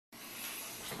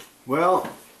Well,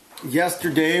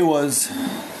 yesterday was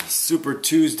Super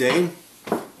Tuesday,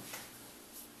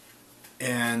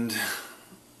 and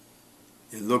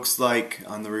it looks like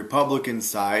on the Republican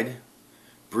side,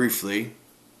 briefly,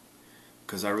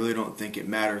 because I really don't think it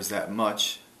matters that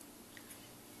much,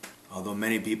 although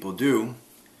many people do,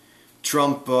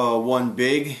 Trump won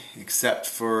big, except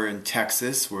for in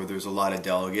Texas, where there's a lot of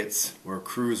delegates, where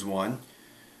Cruz won.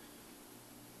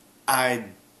 I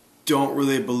don't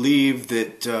really believe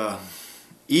that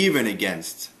even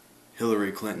against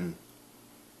Hillary Clinton,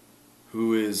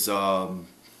 who is, you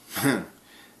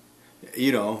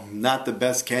know, not the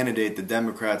best candidate the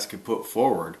Democrats could put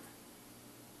forward,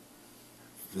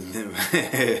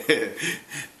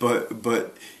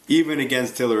 but even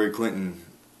against Hillary Clinton,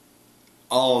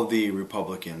 all the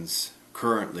Republicans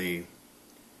currently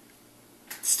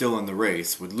still in the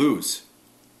race would lose.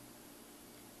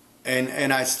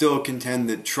 And I still contend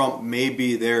that Trump may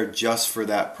be there just for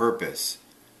that purpose.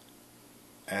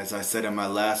 As I said in my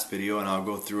last video, and I'll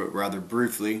go through it rather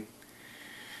briefly,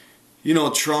 you know,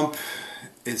 Trump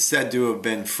is said to have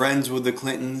been friends with the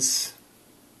Clintons,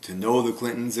 to know the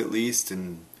Clintons at least,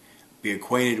 and be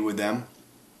acquainted with them.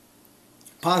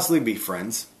 Possibly be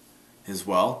friends as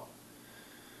well.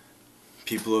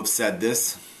 People have said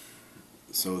this,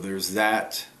 so there's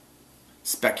that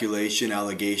speculation,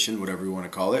 allegation, whatever you want to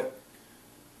call it.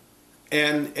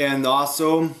 And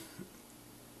also,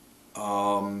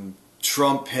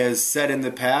 Trump has said in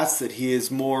the past that he is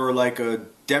more like a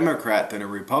Democrat than a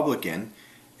Republican,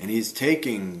 and he's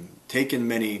taken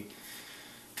many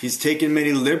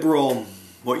liberal,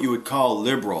 what you would call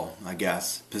liberal, I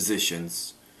guess,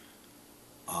 positions,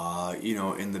 you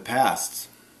know, in the past.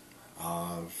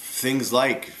 Things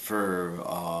like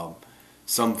for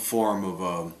some form of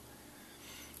a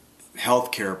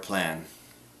healthcare plan,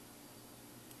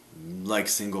 like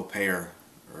single payer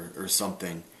or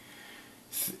something.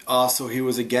 Also, he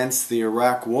was against the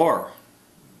Iraq War,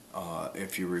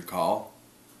 if you recall.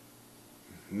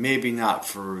 Maybe not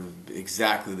for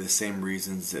exactly the same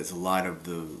reasons as a lot of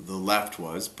the left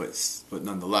was, but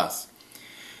nonetheless.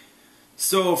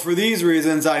 So for these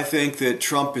reasons, I think that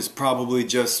Trump is probably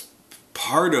just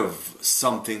part of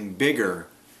something bigger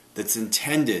that's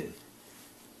intended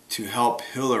to help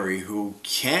Hillary, who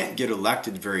can't get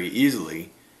elected very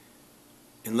easily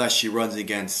unless she runs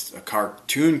against a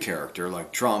cartoon character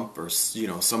like Trump, or, you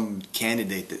know, some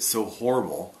candidate that's so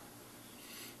horrible.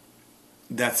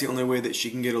 That's the only way that she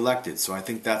can get elected. So I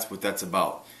think that's what that's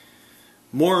about.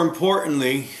 More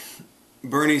importantly,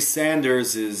 Bernie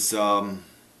Sanders is, as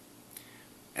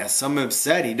some have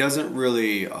said, he doesn't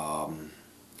really,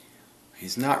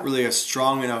 he's not really a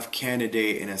strong enough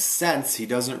candidate in a sense. He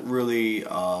doesn't really,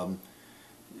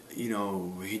 you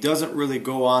know, he doesn't really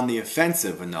go on the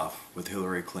offensive enough with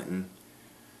Hillary Clinton.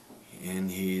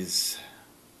 And he's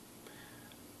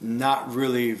not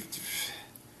really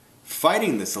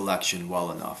fighting this election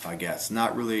well enough, I guess.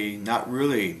 Not really,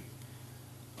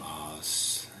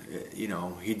 you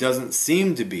know, he doesn't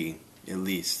seem to be, at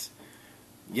least.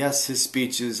 Yes, his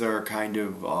speeches are kind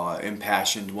of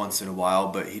impassioned once in a while,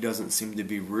 but he doesn't seem to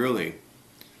be really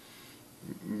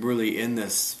in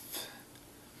this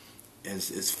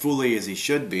as fully as he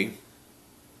should be.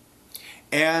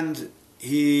 And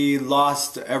he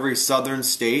lost every southern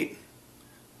state,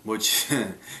 which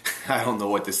I don't know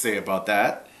what to say about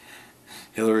that.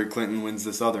 Hillary Clinton wins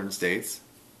the southern states.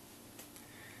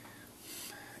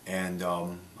 And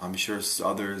I'm sure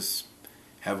others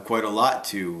have quite a lot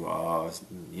to,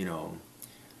 you know,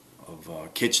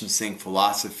 of kitchen sink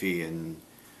philosophy and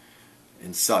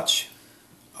such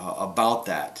about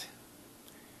that.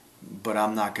 But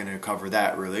I'm not going to cover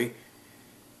that really.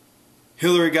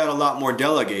 Hillary got a lot more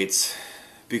delegates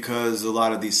because a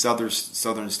lot of these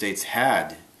southern states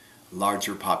had a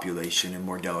larger population and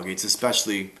more delegates,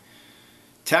 especially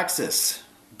Texas.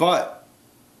 But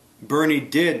Bernie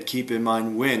did, keep in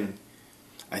mind, win,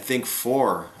 I think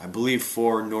I believe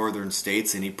four northern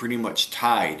states, and he pretty much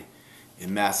tied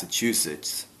in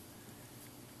Massachusetts.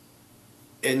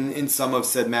 And some have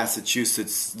said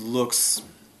Massachusetts looks,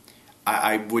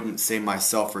 I wouldn't say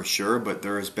myself for sure, but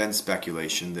there has been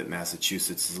speculation that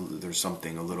Massachusetts, there's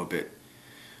something a little bit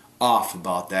off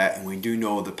about that, and we do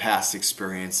know the past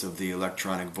experience of the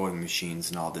electronic voting machines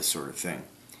and all this sort of thing.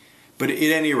 But at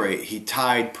any rate, he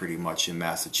tied pretty much in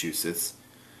Massachusetts.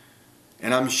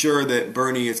 And I'm sure that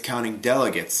Bernie is counting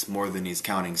delegates more than he's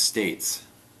counting states.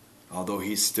 Although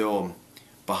he's still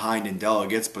behind in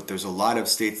delegates, but there's a lot of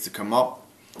states to come up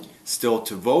still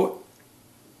to vote.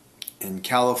 And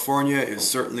California is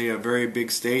certainly a very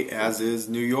big state, as is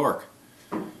New York.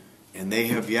 And they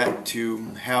have yet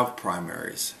to have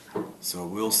primaries. So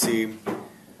we'll see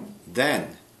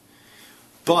then.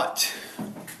 But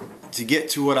to get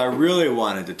to what I really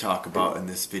wanted to talk about in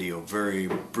this video very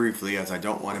briefly, as I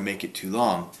don't want to make it too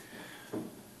long,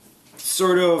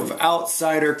 sort of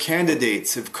outsider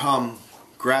candidates have come,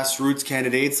 grassroots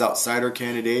candidates, outsider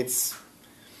candidates,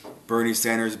 Bernie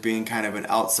Sanders being kind of an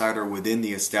outsider within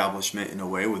the establishment in a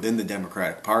way, within the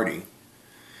Democratic Party.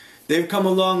 They've come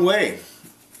a long way.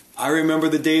 I remember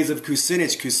the days of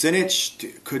Kucinich.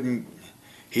 Kucinich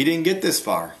he didn't get this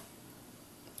far.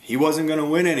 He wasn't going to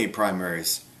win any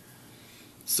primaries.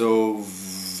 So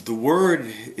the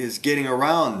word is getting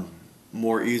around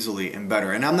more easily and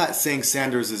better. And I'm not saying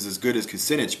Sanders is as good as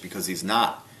Kucinich, because he's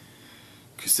not.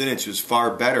 Kucinich was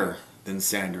far better than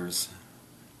Sanders.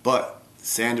 But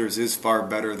Sanders is far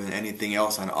better than anything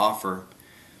else on offer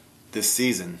this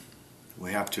season.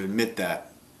 We have to admit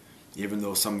that. Even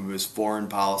though some of his foreign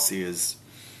policy is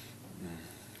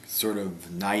sort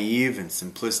of naive and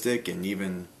simplistic and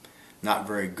even not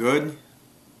very good.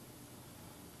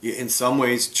 In some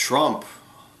ways, Trump,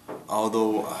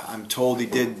 although I'm told he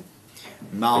did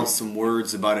mouth some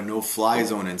words about a no-fly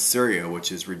zone in Syria,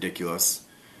 which is ridiculous.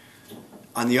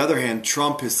 On the other hand,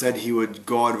 Trump has said he would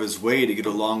go out of his way to get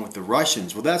along with the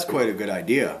Russians. Well, that's quite a good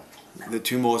idea. The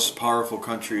two most powerful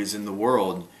countries in the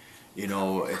world, you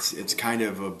know, it's kind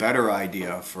of a better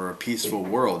idea for a peaceful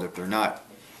world if they're not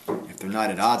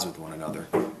at odds with one another.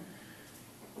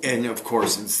 And of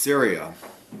course in Syria,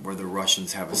 where the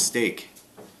Russians have a stake,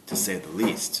 to say the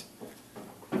least.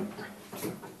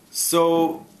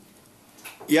 So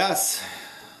yes,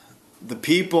 the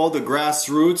people, the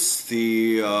grassroots,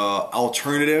 the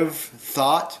alternative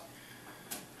thought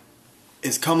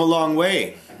has come a long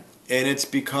way, and it's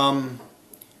become,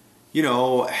 you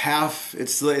know, half.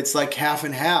 It's like half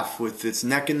and half. With it's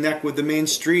neck and neck with the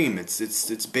mainstream.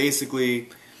 It's basically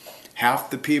half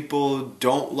the people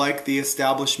don't like the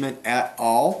establishment at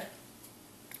all,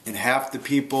 and half the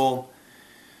people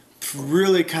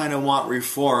really kind of want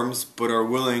reforms, but are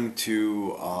willing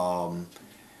to,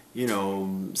 you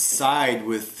know, side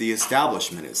with the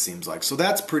establishment, it seems like. So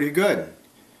that's pretty good.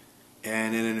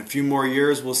 And in a few more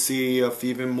years, we'll see if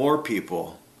even more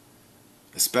people,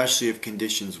 especially if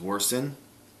conditions worsen.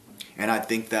 And I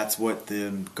think that's what the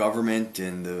government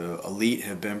and the elite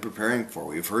have been preparing for.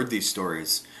 We've heard these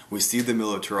stories. We see the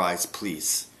militarized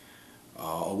police.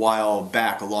 A while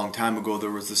back, a long time ago, there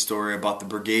was a story about the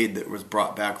brigade that was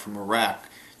brought back from Iraq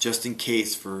just in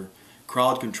case for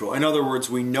crowd control. In other words,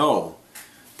 we know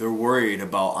they're worried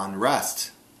about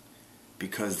unrest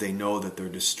because they know that they're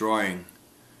destroying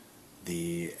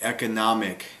the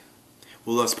economic,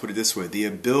 well, let's put it this way, the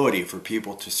ability for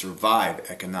people to survive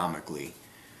economically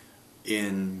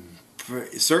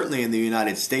certainly in the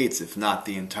United States, if not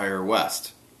the entire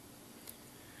West.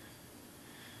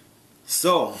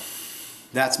 So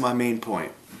that's my main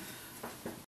point.